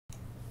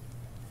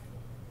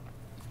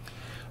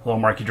Hello,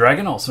 Marky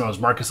Dragon, also known as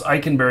Marcus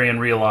Eikenberry in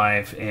real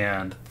life,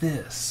 and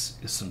this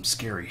is some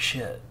scary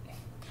shit.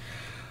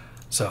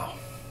 So,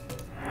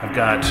 I've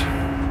got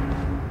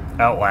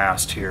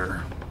Outlast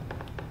here.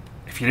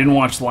 If you didn't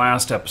watch the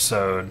last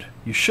episode,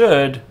 you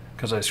should,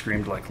 because I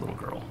screamed like a little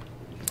girl.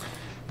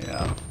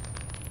 Yeah,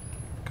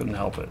 couldn't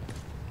help it.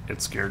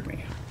 It scared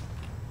me.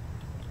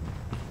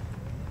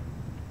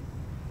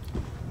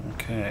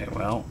 Okay,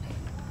 well.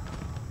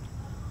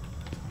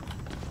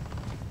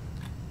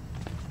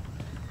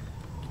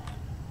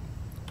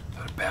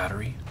 Got a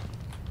battery.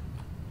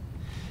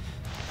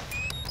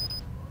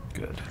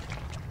 Good.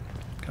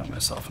 Got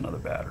myself another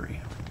battery.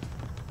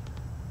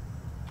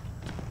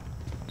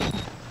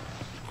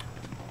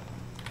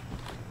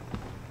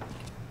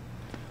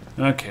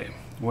 Okay,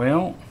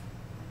 well,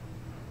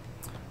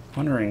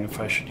 wondering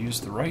if I should use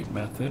the right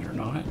method or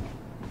not.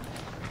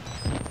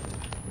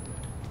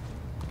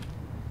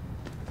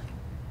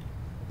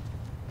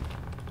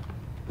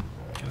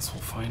 Guess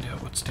we'll find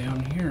out what's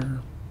down here.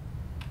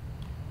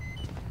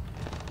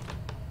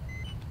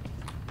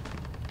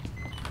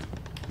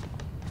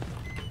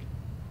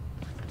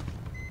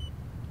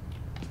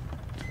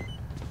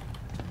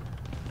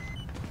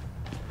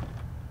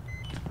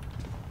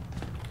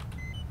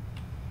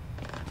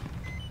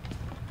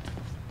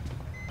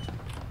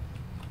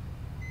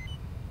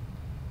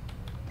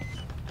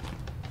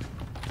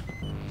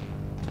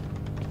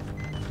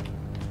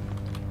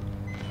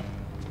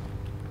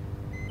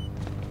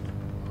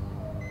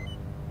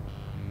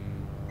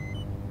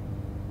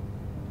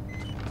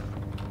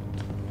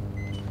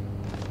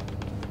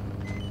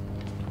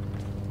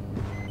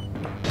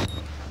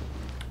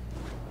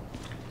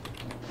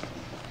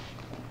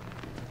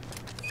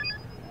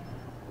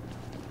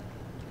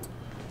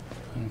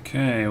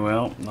 Okay,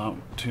 well, not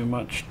too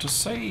much to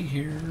say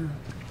here.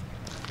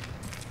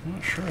 I'm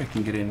not sure I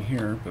can get in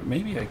here, but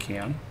maybe I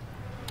can.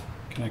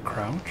 Can I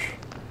crouch?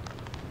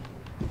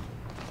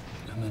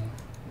 And then,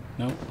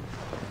 nope.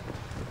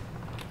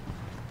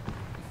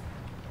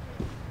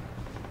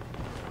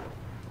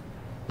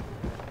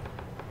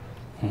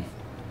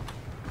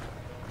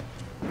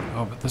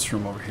 Oh, but this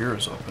room over here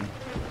is open.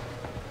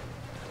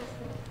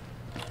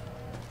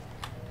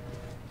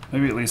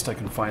 Maybe at least I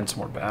can find some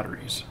more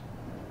batteries.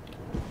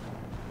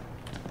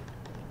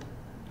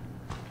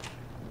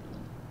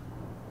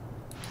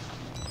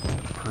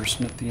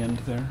 Person at the end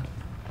there.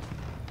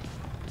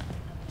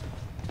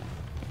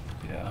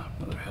 Yeah,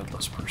 another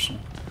headless person.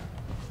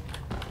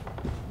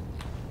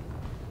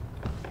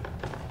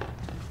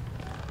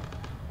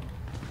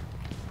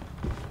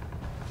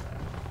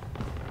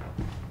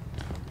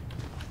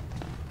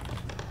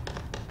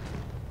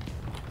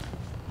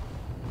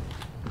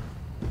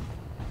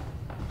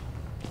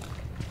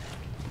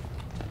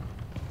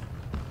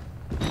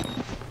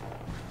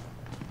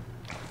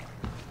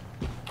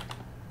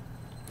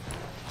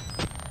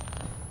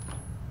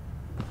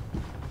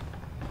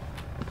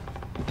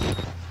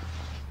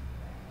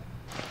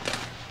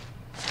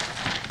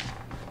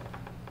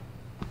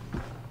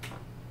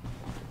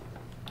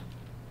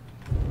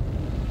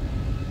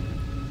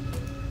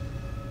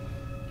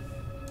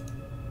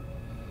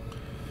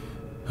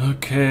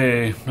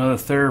 Okay, another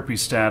therapy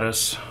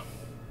status.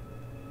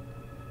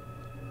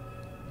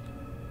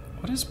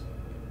 What is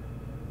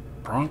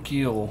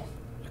bronchial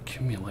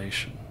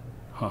accumulation?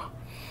 Huh.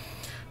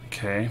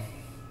 Okay.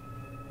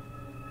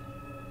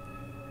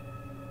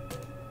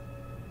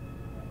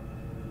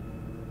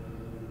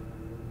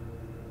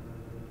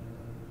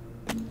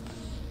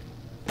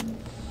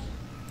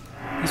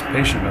 These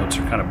patient notes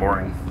are kind of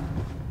boring,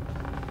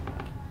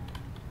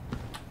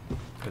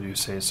 if I do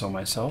say so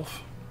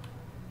myself.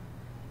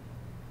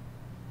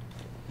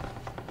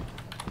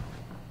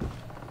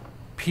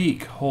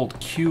 Peek, hold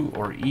Q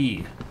or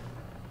E.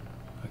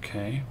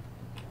 Okay.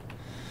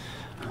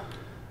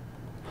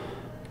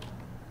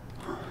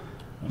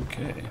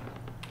 Okay.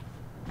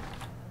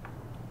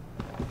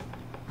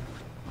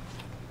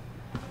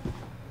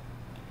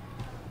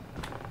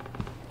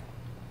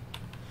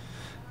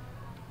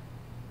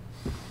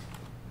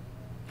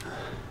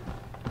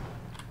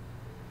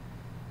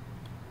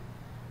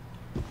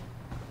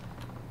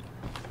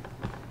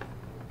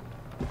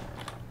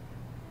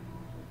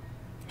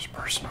 There's a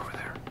person over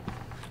there.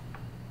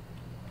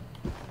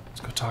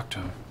 Talk to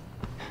him.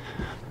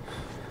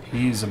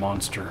 He's a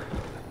monster.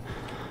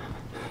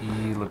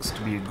 He looks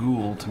to be a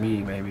ghoul to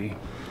me, maybe.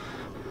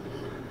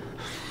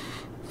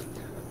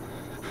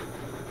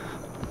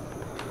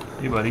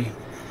 Hey, buddy.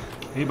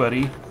 Hey,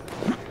 buddy.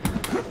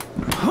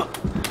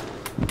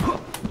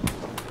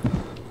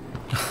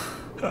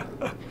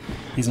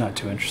 He's not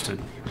too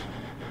interested.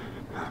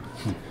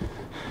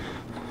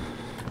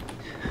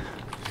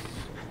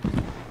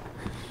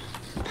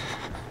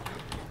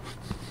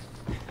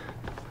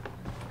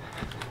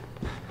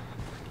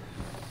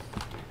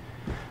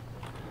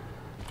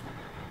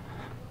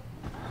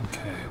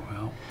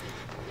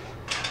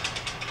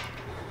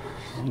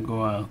 I'll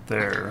go out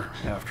there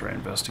after I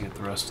investigate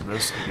the rest of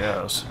this, I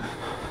guess.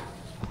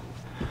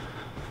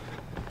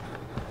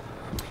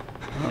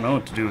 I don't know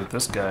what to do with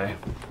this guy.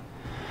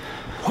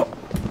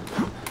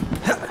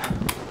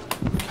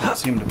 Can't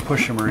seem to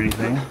push him or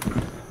anything.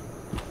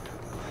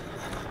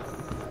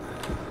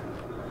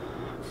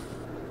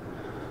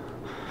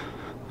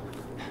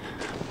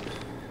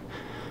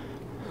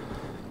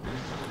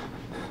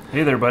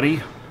 Hey there,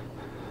 buddy.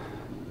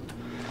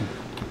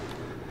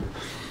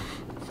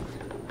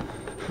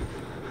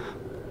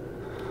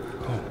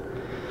 Oh,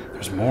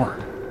 there's more.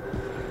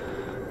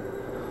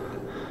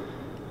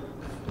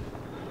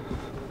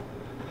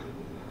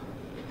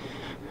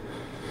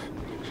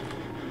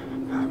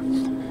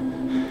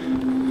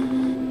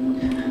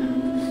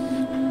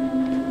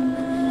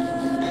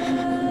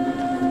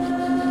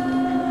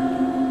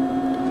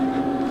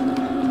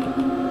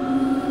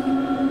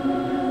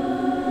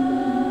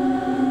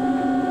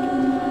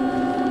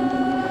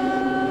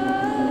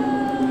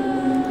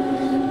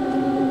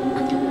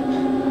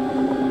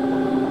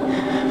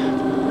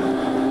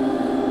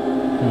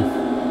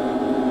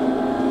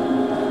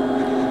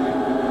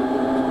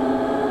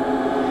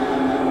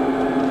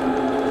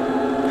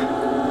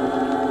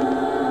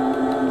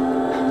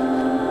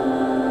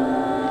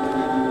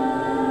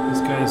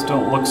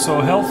 Don't look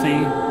so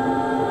healthy.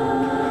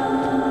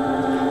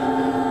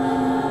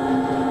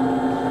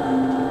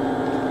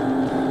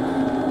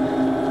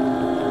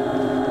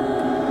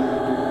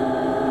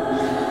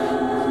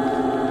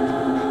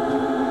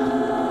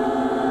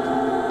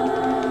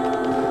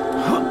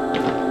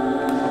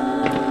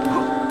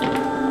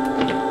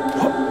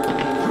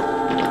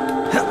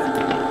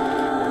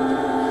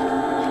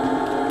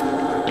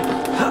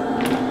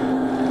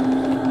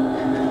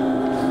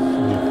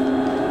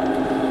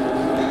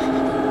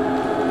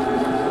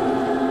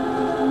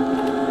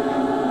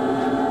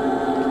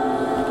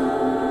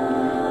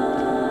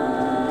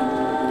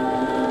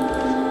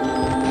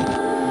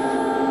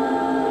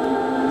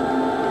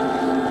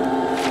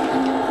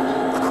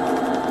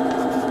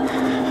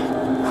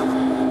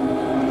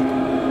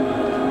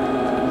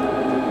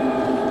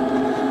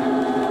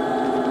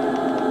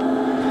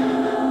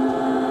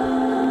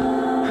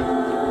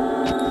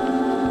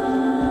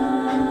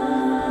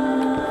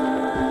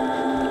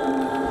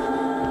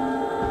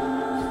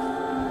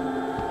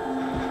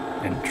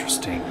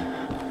 Interesting.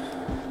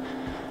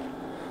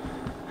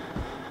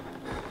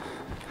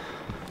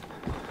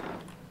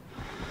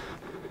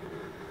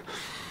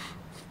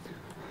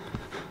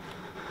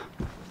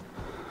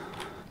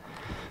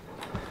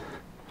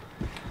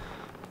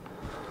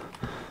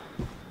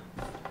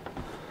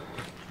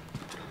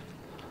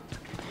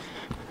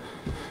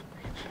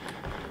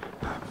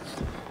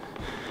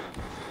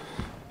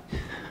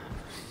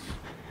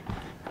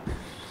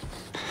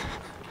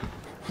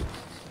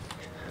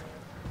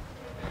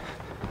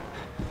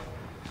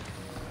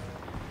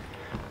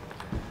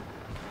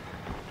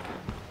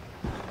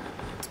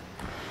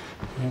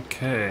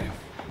 Okay.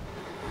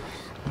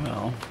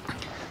 Well,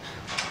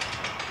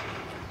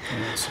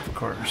 yes, of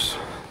course.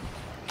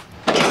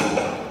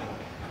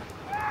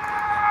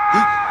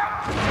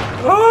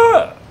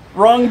 Ah!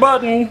 Wrong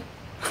button!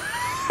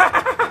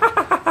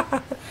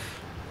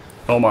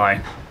 Oh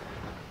my.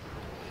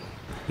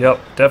 Yep,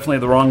 definitely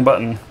the wrong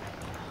button.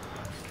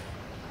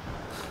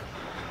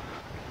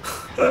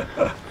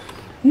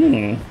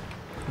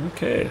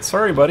 Okay,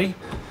 sorry, buddy.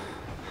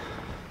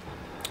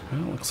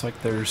 Well, looks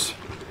like there's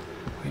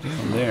way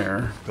down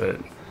there, but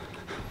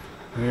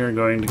we are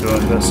going to go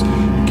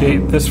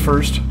investigate this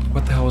first.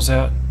 What the hell was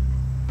that?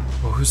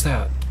 Oh, who's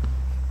that?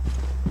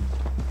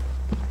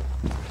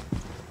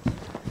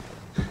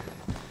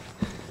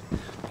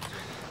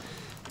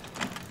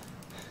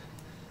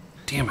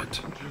 Damn it.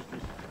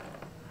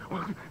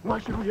 Why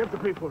should we have to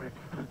pay for it?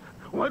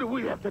 Why do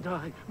we have to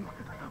die?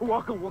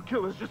 Walker will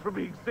kill us just for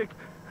being sick.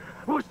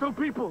 We're still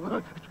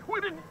people.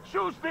 We didn't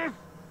choose this.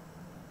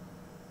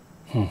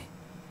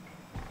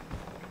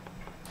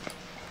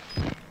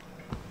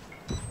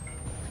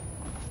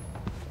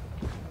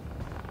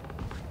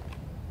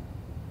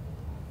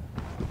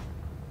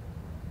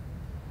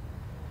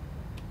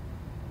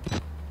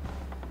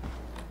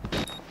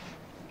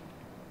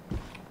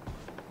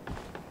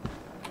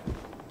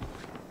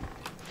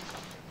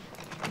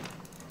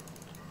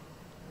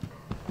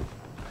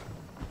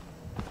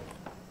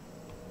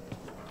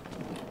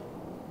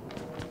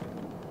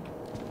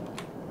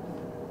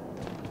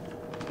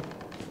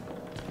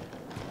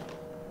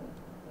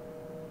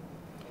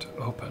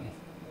 Open.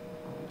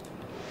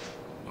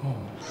 Oh.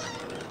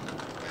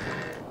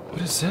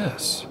 What is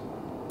this?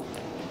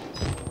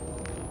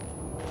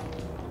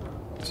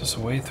 Is this a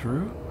way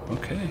through?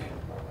 Okay.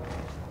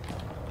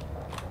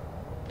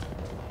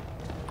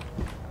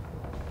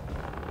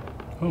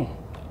 Oh.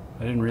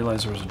 I didn't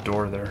realize there was a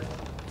door there.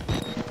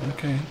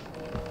 Okay.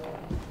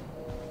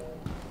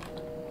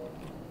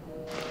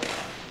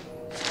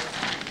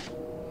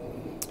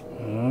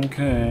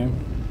 Okay.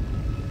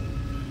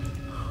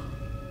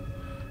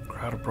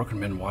 Crowd of broken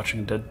men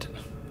watching a dead...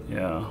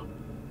 yeah.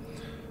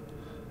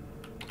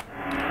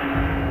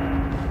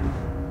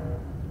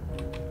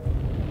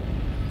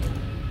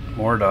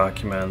 More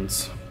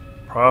documents.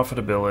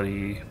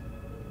 Profitability.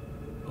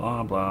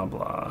 Blah, blah,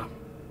 blah.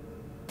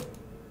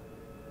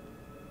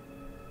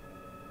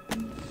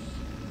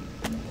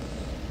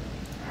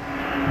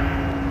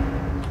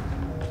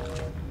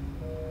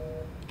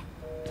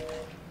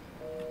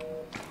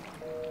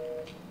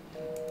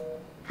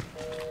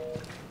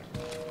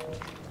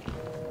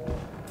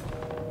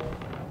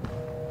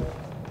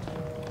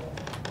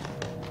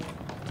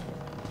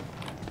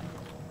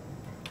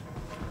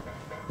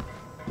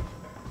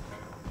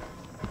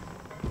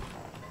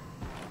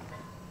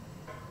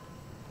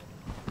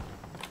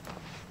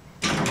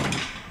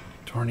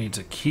 Door needs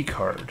a key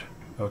card.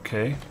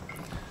 Okay.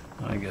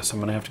 I guess I'm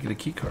going to have to get a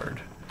key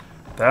card.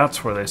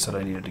 That's where they said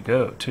I needed to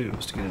go, too,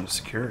 was to get into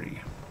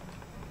security.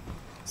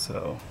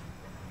 So,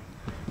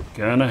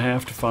 gonna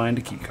have to find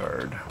a key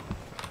card.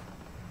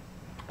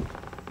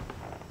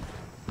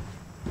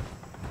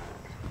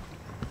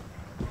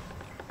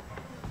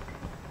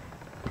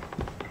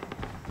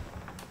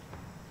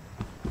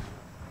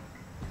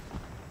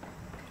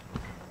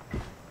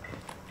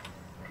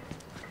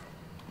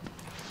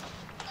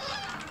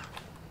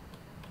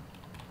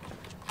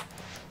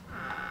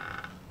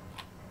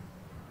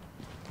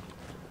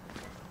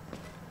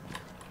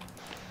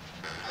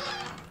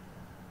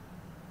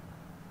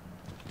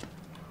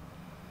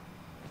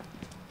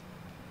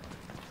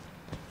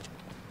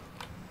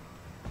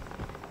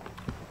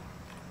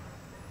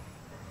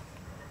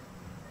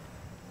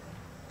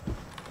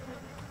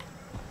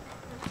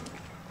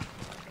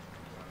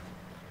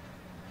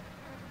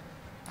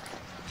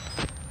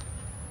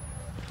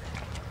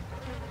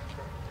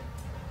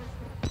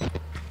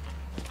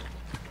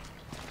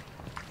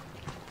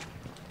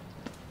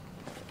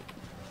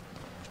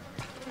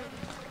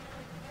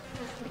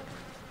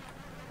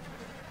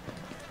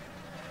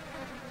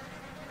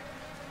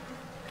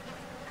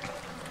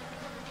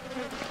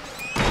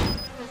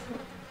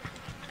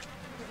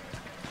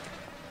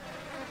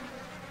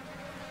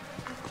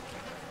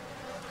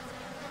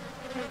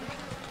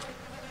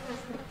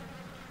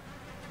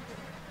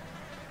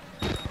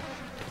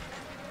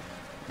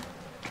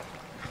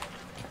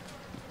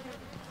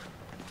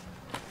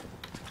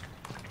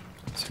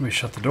 Somebody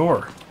shut the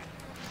door.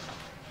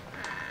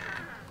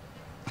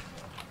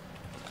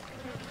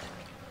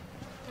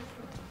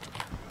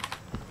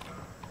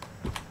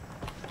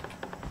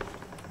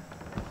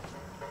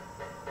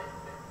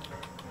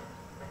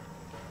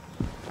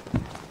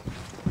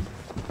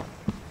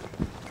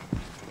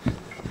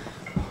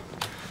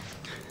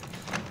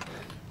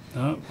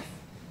 Oh.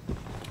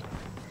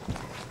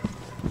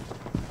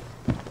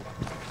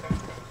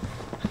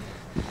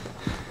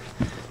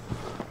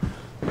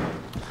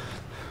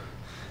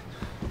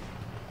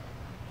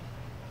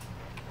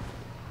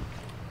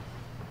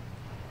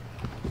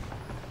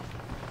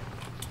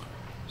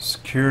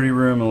 Security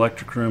room,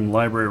 electric room,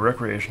 library,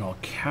 recreational,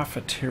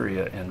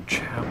 cafeteria, and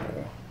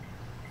chapel.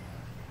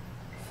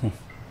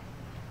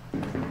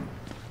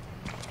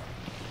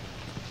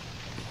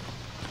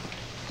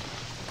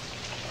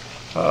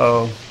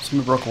 Uh-oh,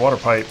 somebody broke a water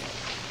pipe.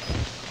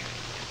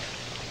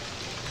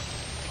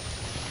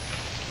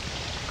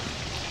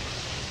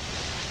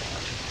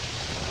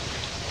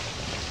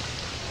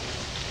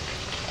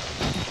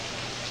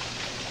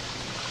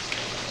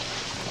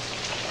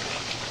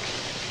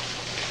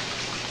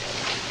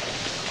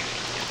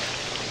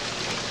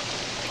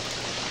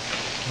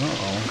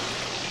 Uh-oh.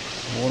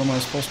 What am I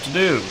supposed to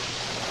do?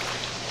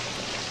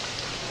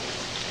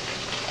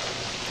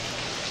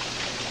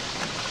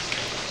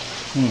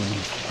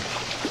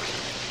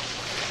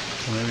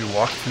 Can I maybe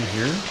walk through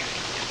here?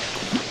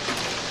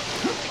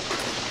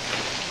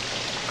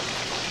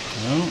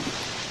 No.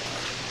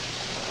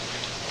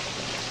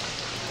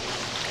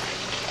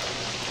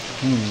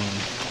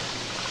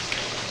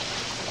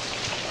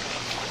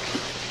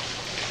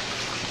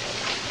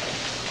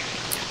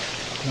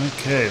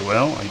 Okay,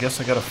 well, I guess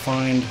I gotta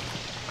find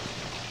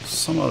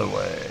some other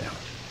way.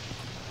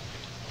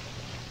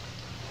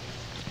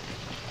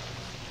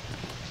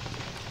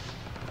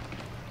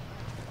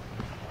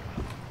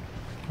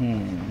 I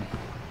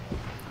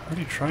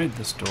already tried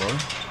this door.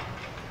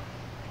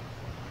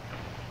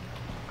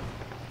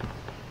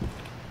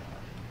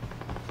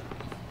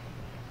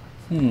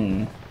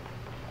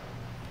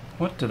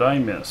 What did I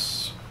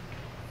miss?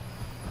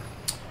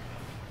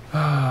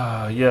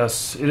 Ah,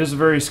 yes, it is a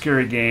very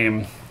scary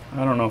game.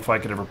 I don't know if I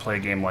could ever play a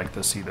game like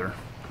this either.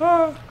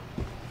 Ah.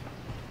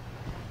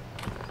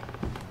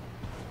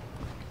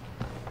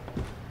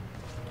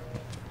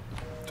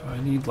 Do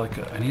I need like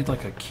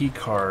a key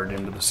card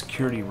into the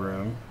security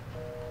room?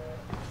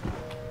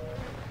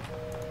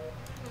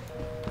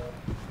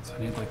 So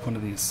I need like one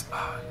of these.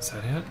 Is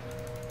that it?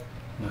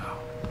 No.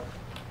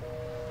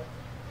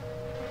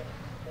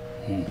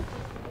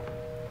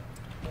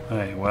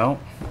 Hey, well,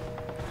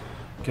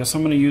 guess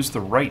I'm going to use the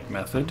right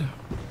method,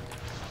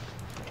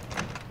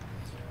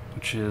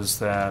 which is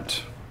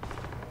that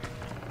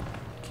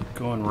keep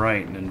going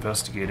right and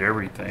investigate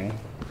everything.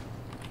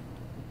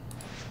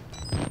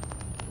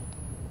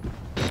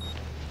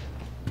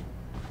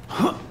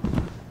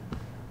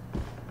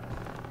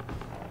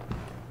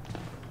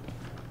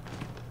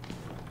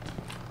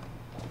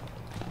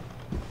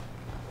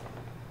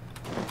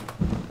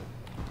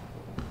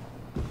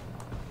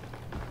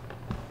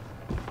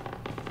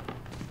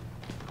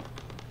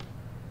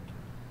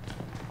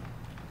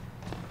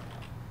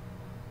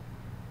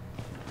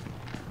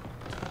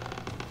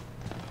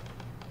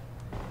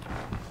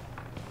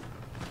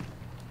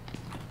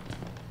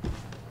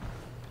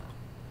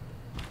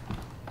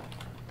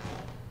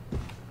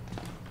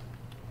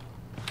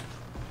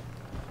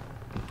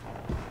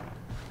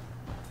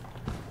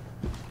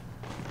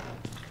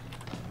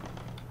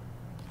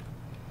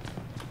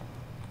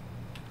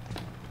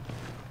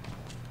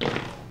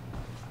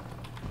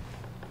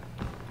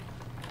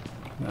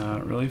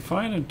 Not really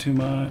finding too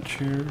much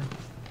here.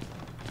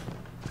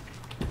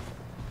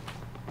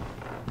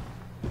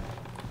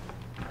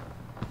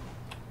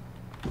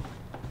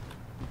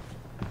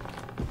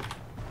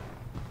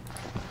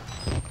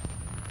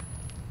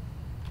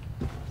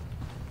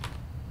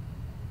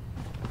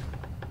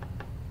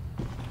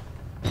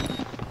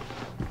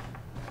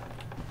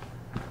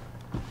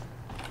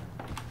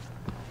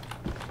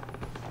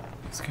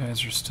 These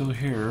guys are still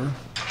here.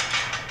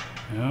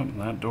 Yep,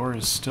 that door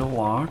is still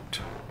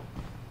locked.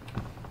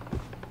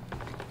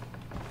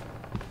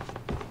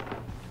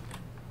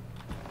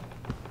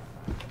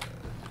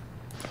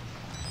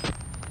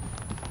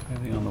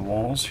 Anything on the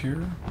walls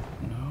here?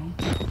 No.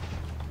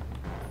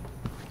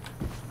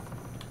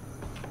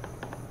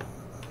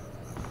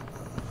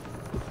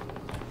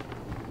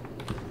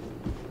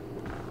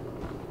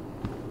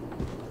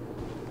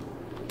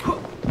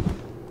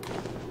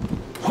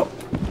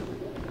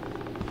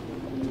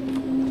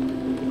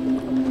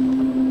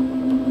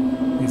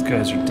 These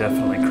guys are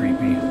definitely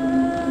creepy.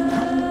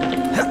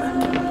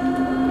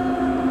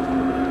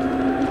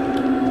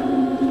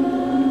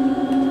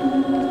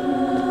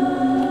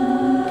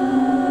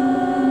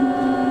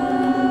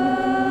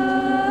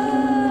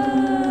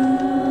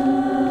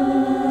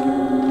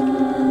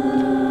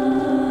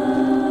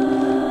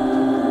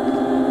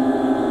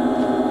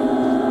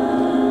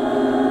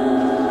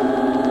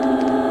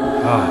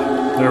 Ah,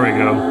 there we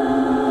go.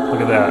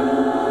 Look at that.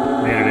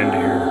 Made it into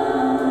here.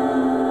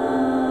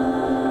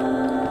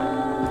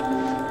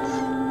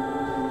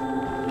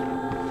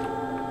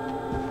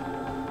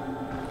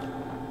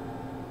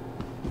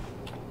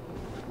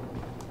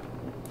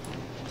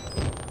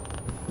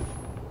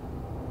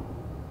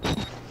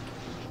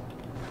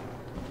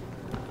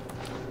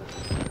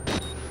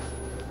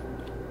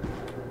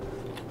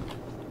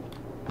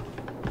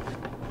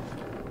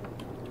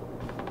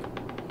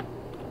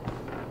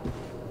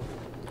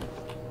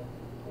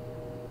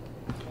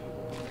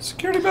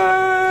 Security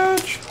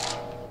badge!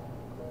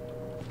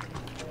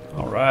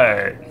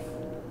 Alright.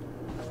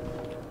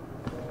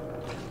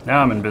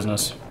 Now I'm in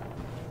business.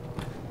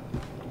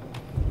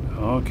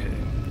 Okay,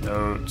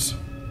 notes.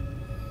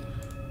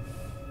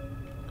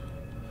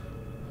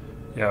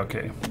 Yeah,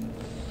 okay.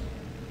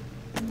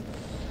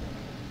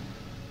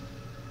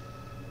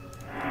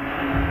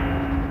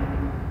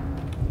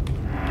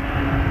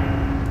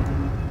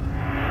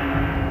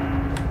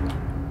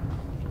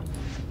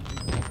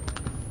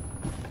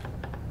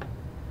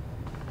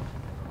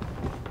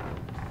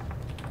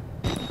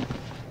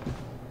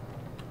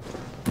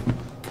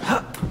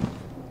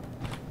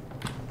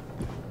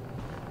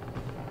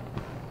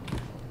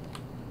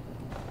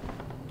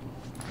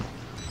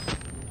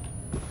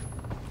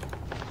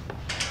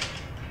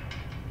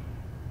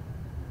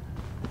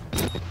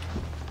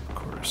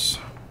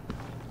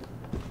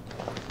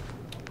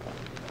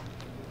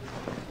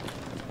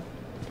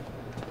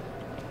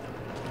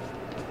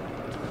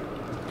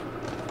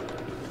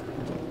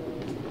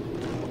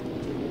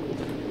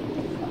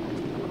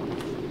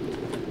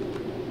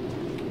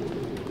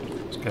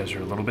 These guys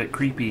are a little bit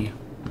creepy.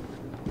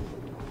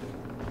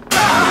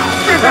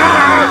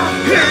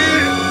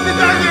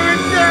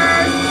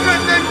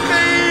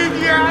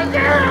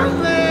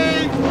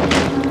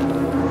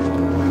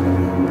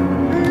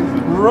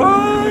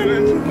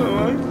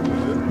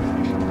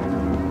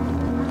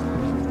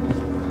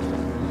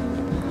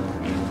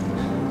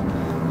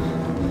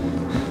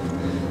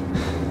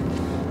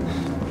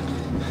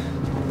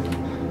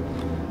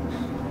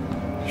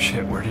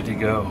 Shit, where did he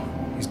go?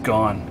 He's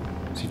gone.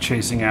 Is he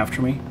chasing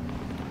after me?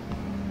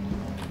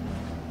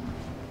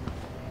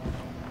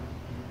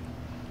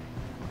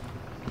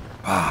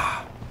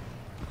 Ah.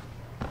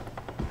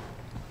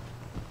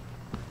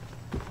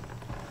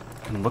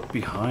 Can look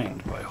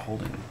behind by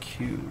holding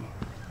Q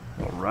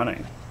while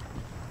running.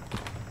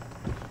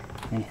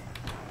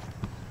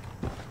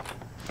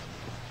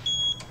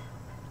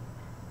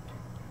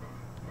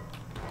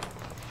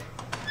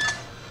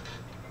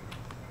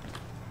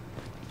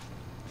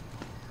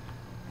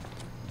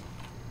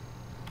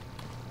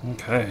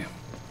 Okay.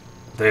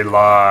 They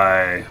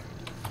lie.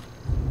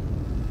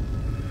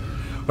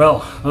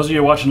 Well, those of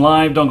you watching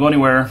live, don't go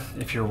anywhere.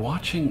 If you're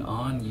watching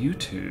on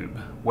YouTube,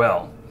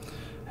 well,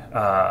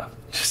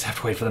 just have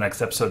to wait for the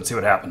next episode and see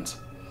what happens.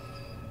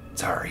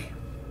 Sorry.